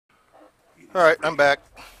Alright, I'm back.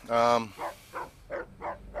 Um,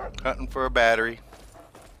 Hunting for a battery.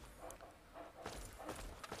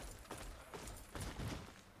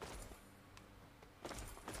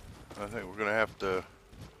 I think we're gonna have to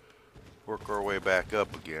work our way back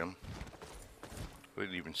up again. We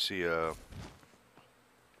didn't even see a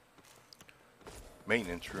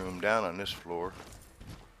maintenance room down on this floor.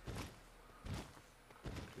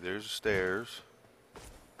 There's the stairs.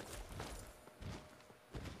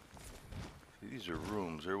 These are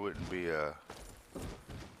rooms. There wouldn't be a...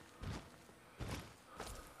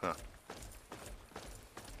 Huh.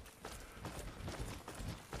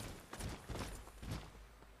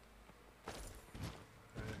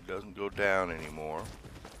 It doesn't go down anymore.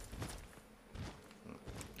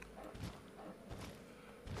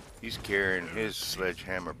 He's carrying his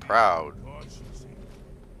sledgehammer proud.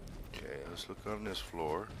 Okay, let's look on this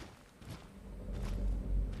floor.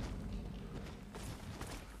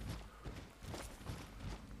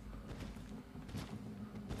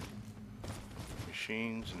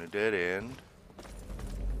 Machines and a dead end.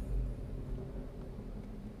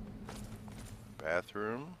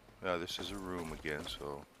 Bathroom. Now this is a room again,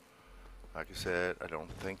 so like I said, I don't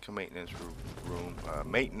think a maintenance room,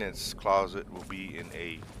 maintenance closet will be in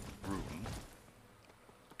a room.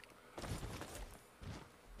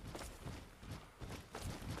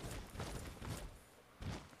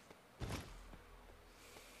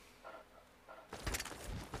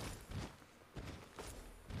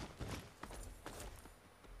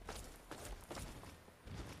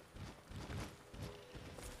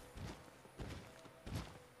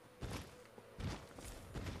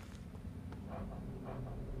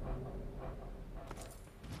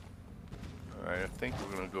 Alright, I think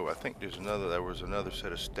we're gonna go, I think there was another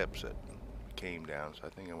set of steps that came down, so I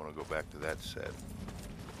think I want to go back to that set.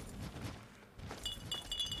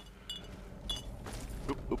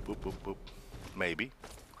 Boop, boop, boop, boop, boop. Maybe.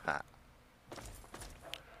 Ha.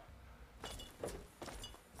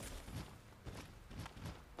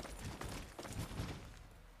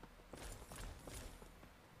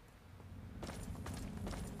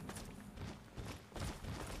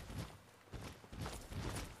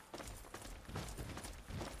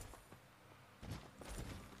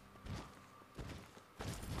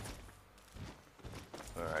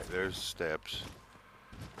 Alright, there's steps.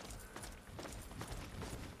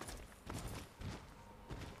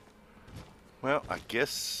 Well, I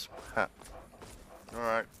guess, huh.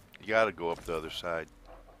 Alright, you gotta go up the other side.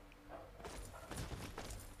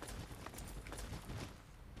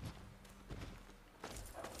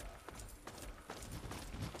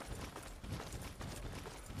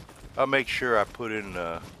 I'll make sure I put in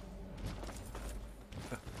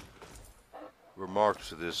remarks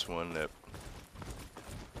to this one that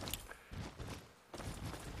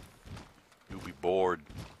you'll be bored.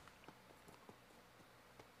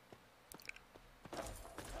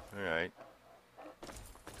 Alright.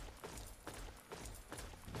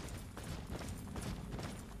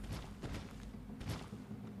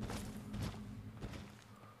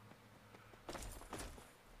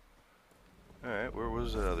 Alright, where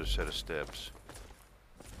was the other set of steps?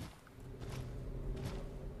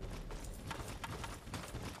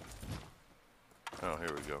 Oh,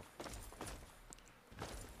 here we go.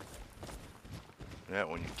 That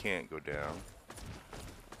one you can't go down.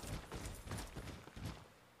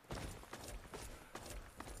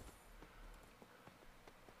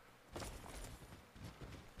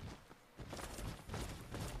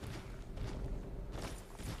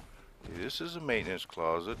 Okay, this is a maintenance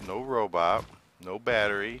closet. No robot. No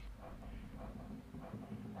battery.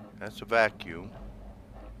 That's a vacuum.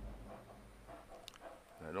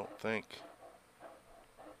 I don't think...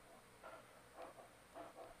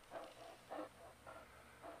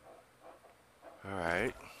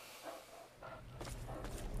 Alright.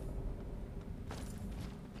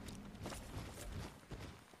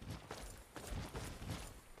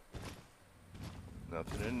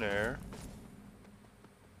 Nothing in there.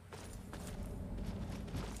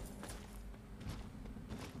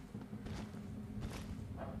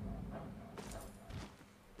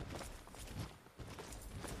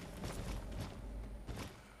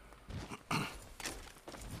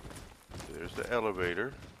 There's the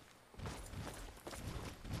elevator.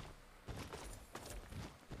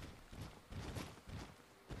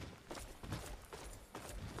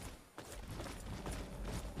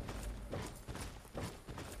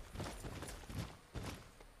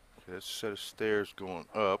 That's a set of stairs going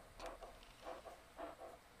up.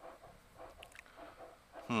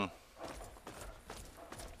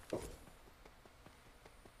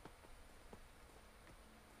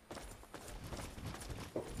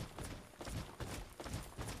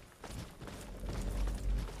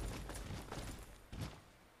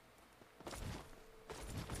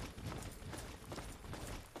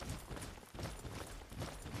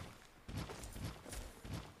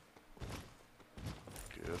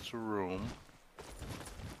 that's a room.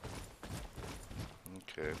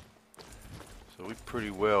 Okay. So we pretty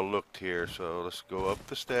well looked here, so let's go up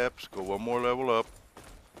the steps, go one more level up.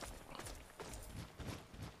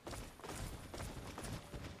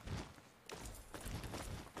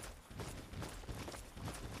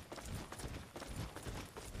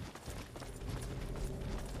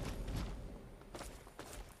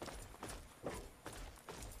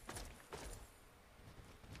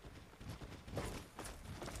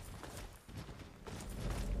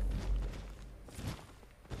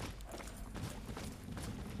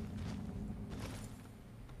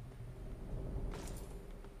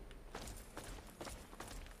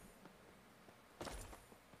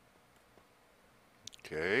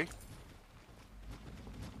 Okay.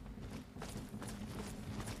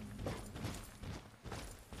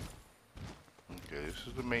 Okay, this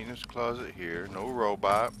is the maintenance closet here. No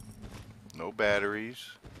robot. No batteries.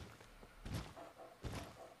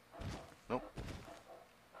 Nope.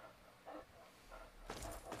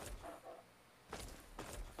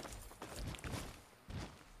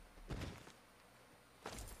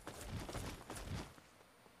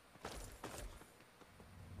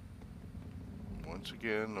 Once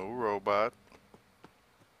again, no robot.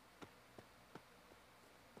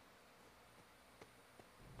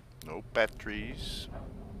 No batteries.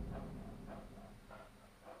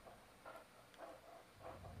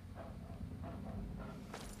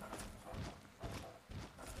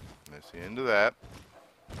 That's the end of that.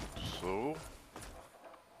 So,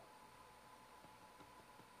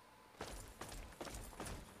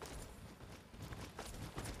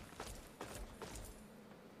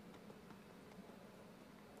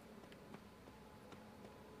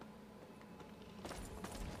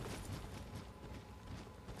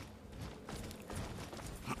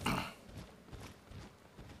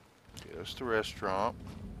 okay, that's the restaurant.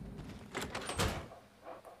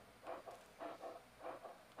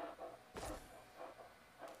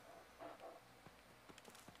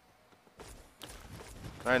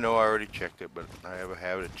 I know I already checked it, but I have a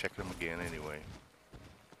habit of checking them again anyway.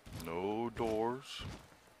 No doors.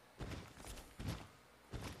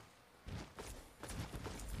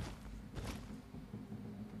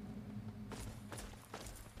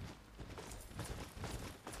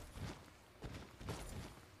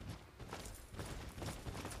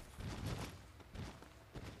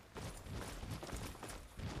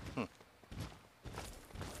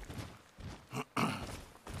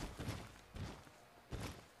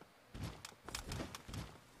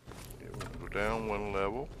 Okay, we're gonna go down one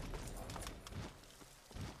level.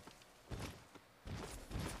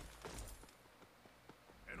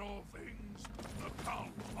 In all things, the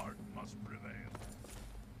calm heart must prevail.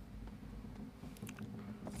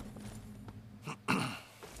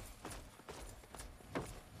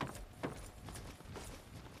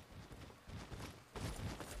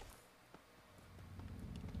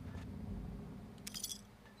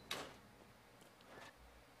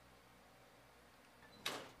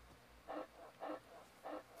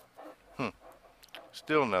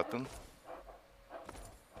 Still nothing.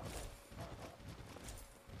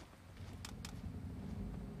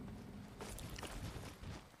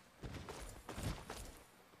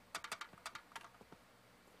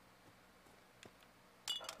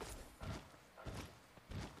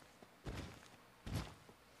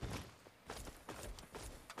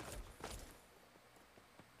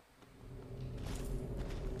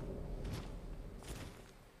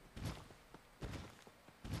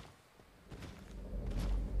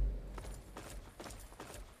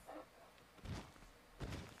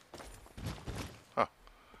 Huh.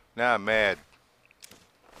 Now I'm mad.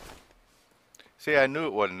 See, I knew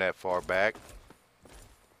it wasn't that far back.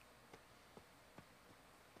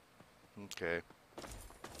 Okay.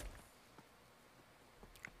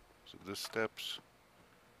 So this steps.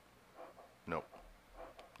 Nope.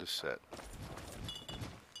 This set.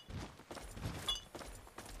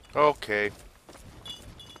 Okay.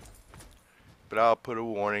 But I'll put a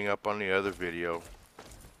warning up on the other video.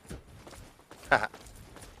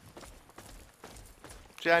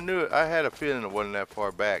 See, I knew it. I had a feeling it wasn't that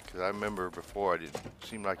far back because I remember before it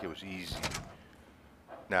seemed like it was easy.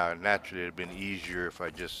 Now, naturally, it'd been easier if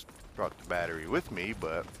I just brought the battery with me,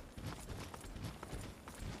 but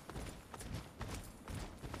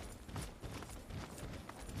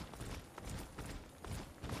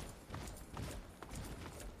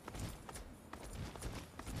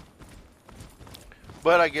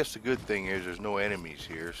I guess the good thing is there's no enemies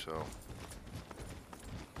here, so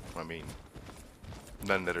I mean,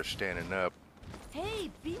 none that are standing up.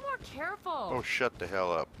 Hey, be more careful. Oh, shut the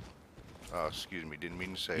hell up. Excuse me, didn't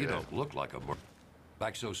mean to say You that. don't look like a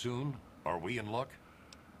back so soon? Are we in luck?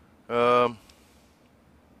 Um,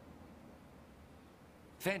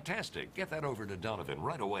 Fantastic. Get that over to Donovan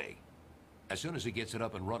right away. As soon as he gets it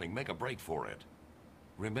up and running, make a break for it.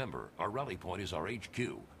 Remember, our rally point is our HQ,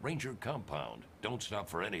 Ranger Compound. Don't stop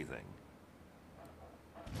for anything.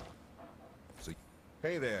 So,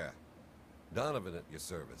 hey there. Donovan at your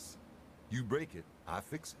service. You break it, I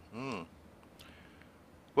fix it.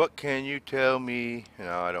 what can you tell me?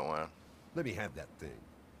 No, I don't want to. Let me have that thing.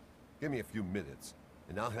 Give me a few minutes,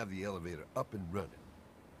 and I'll have the elevator up and running.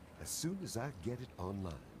 As soon as I get it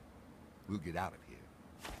online, we'll get out of here.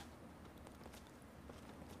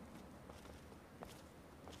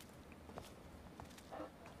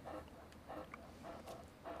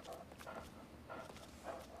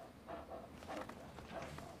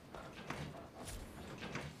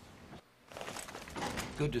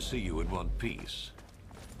 Good to see you in one piece.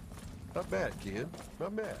 Not bad, kid.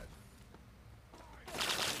 Not bad.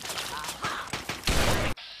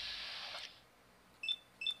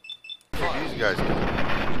 These guys can.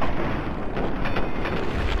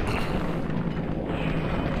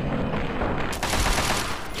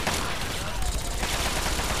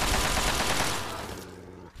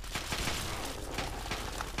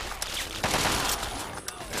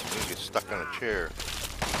 Man, they get stuck on a chair.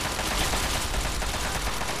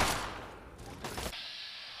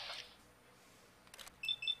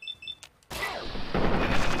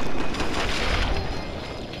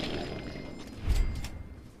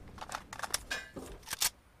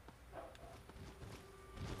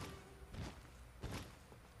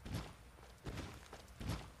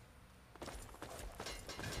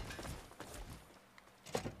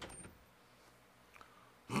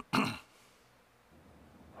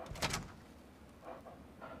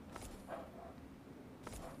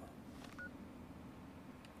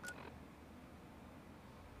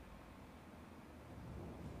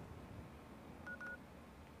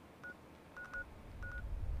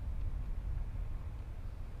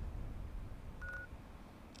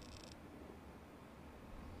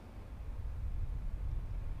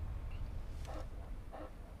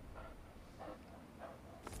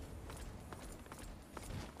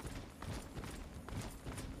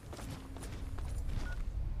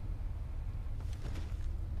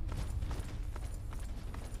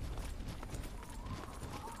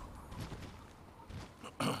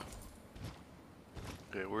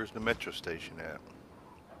 Okay, where's the metro station at?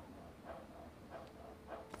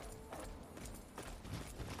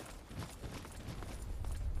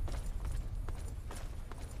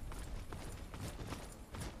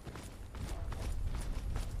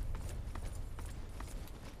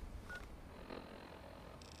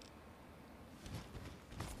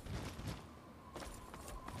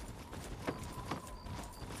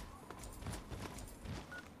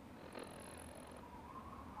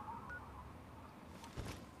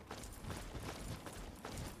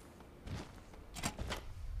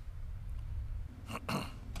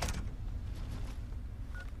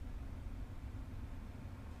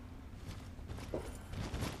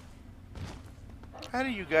 How do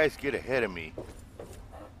you guys get ahead of me?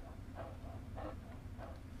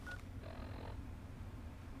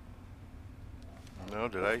 No,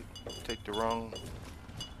 did I take the wrong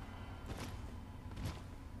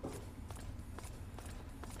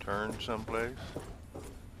turn someplace?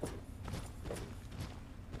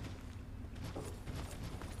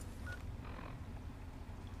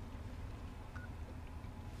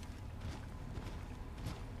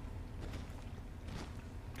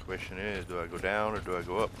 Question is, do I go down or do I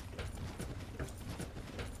go up?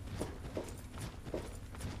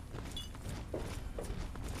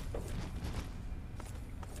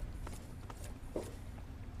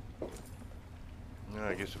 No,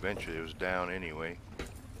 I guess eventually it was down anyway.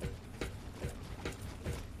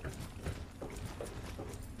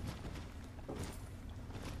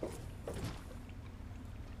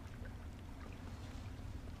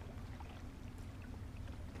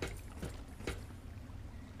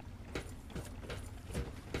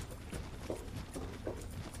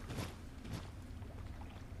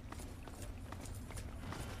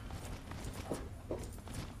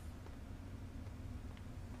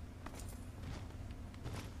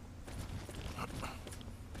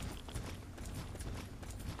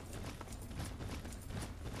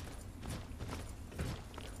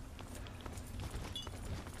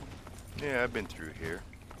 Yeah, I've been through here.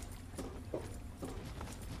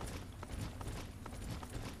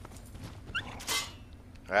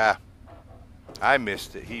 Ah, I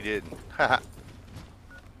missed it. He didn't. Haha.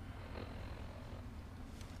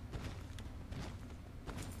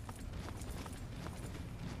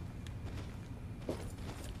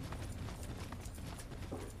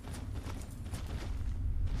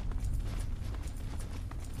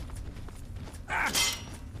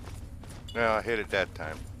 No, I hit it that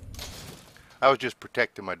time. I was just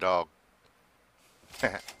protecting my dog.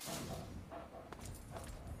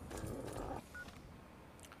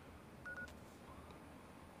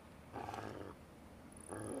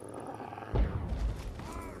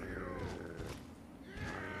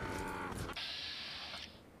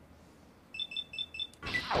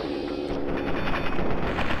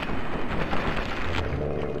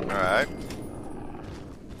 Alright.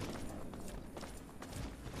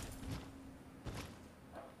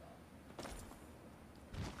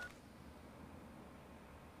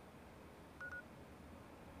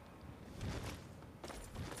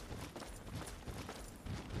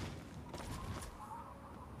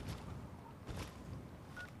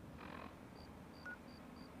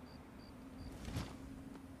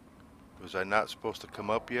 Was I not supposed to come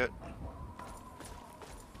up yet?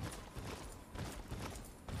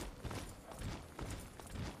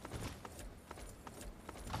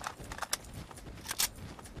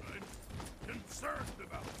 I'm concerned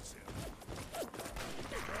about this here.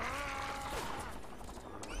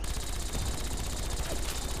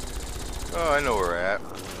 Oh, I know where we're at.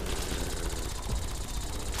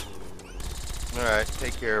 Alright,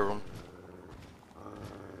 take care of them.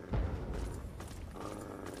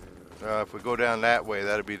 If we go down that way,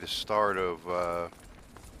 that'll be the start of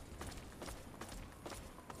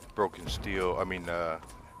Broken Steel. I mean,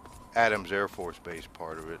 Adams Air Force Base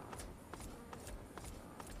part of it.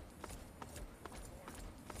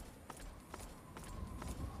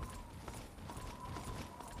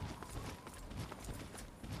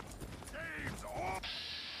 Game's off.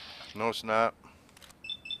 No, it's not.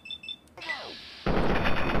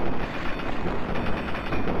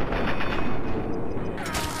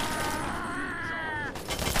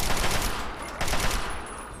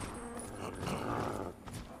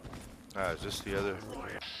 Is this the other?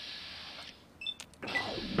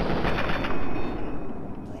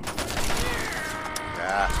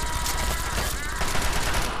 Yeah.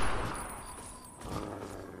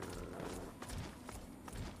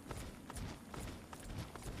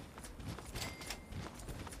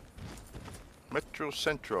 Metro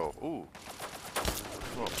Central. Ooh.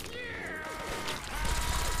 Oh.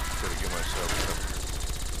 Gotta give myself some.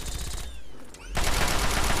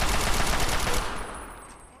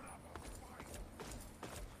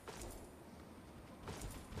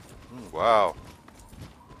 Wow.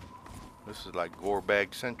 This is like Gore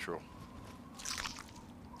Bag Central.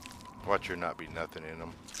 Watch there not be nothing in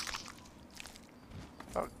them.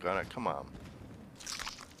 Oh, gun it. Come on.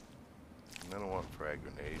 I don't want frag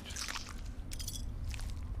grenades.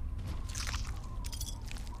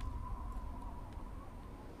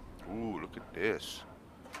 Ooh, look at this.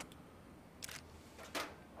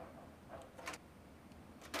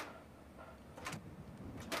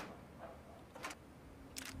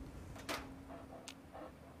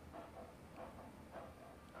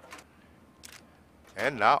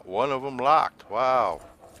 And not one of them locked. Wow.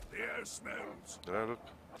 The air smells Did I look?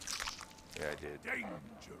 Yeah, I did.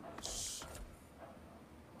 dangerous.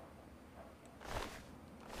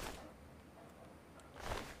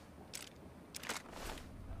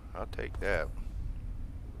 I'll take that.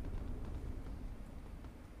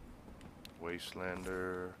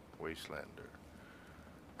 Wastelander, Wastelander.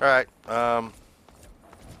 Alright, I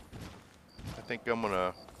think I'm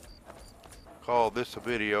gonna call this a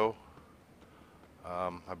video.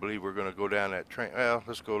 I believe we're gonna go down that train. Well,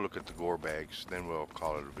 let's go look at the gore bags, then we'll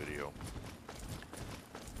call it a video.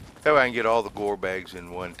 That way I can get all the gore bags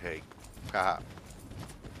in one take. Haha.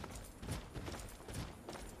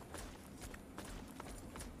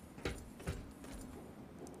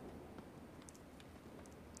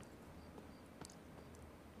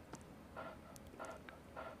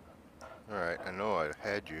 Alright, I know I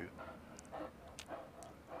had you.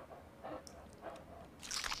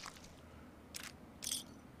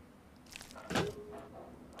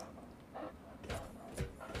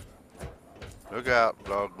 Look out,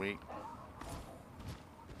 dog meat.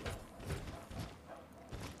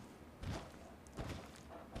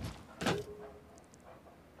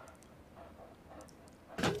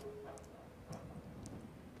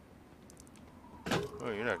 Oh,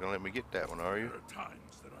 you're not gonna let me get that one, are you? There are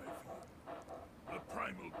times that I feel the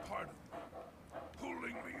primal part of me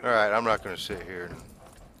pulling me. Alright, I'm not gonna sit here and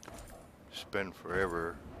spend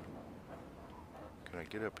forever. Can I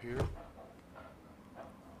get up here?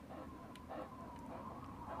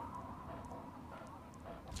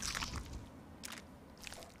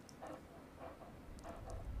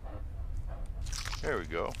 There we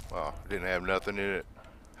go. Wow, didn't have nothing in it.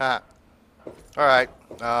 Ha! Alright,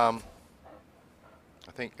 I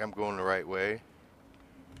think I'm going the right way.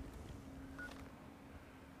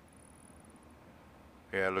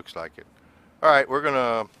 Yeah, it looks like it. Alright, we're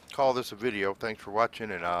gonna call this a video. Thanks for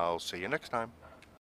watching, and I'll see you next time.